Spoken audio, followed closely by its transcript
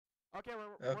Okay,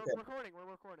 we're Okay. recording. We're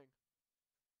recording.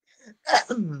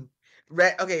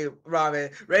 Okay, Robin.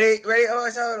 Ready. Oh,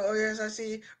 oh, yes, I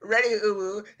see. Ready,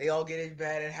 Uwu. They all get in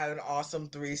bed and have an awesome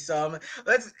threesome.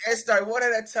 Let's start one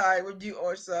at a time with you,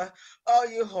 Orsa. Oh,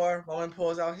 you whore. Roman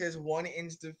pulls out his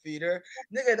 1-inch defeater.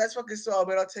 Nigga, that's fucking swell,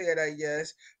 but I'll tell you that,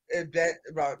 yes. It bent,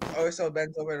 Orsa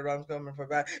bent over the Rom's coming for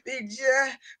back.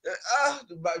 Yeah.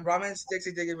 Ramen sticks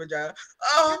a dick in vagina.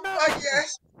 Oh, No. fuck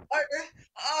yes.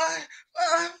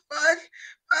 Oh, fuck.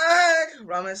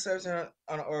 Ramen serves her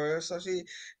on Oreo, so she,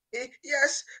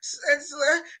 yes,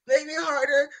 Sensler, make me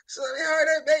harder, slut me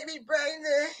harder, make me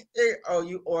pregnant. Oh,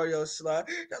 you Oreo slut.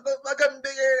 Shut the fuck up,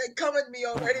 bigger, they come with me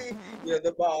already. Yeah,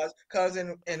 the boss comes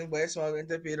in and waits while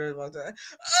into Peter one time.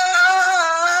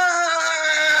 Ah!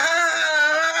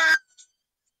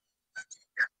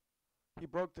 He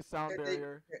broke the sound They,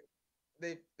 barrier.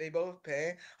 they both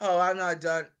pay. Oh, I'm not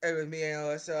done with me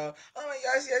and so. Oh my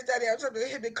gosh, yes, daddy, I'm something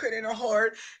hypocrite in a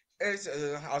horde. It's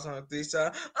also on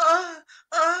Lisa. Ah,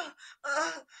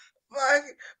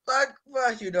 fuck,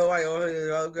 fuck. You know I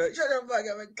already all good. Shut the fuck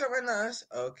up and come in us.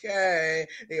 Okay,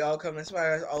 they all come and spy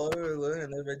us all over the room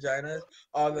and their vaginas,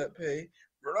 all that pay.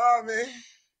 Ramen.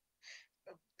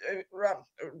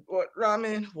 What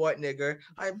ramen? What nigger?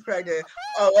 I'm pregnant.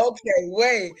 Oh, okay.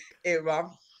 Wait,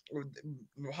 Ram.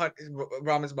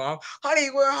 Ramen's mom. Honey,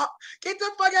 get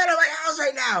the fuck out of my house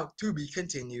right now. To be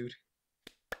continued.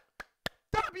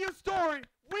 W story.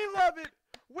 We love it.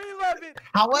 We love it.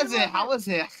 How We was it? love How it. was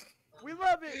it? We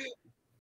love it.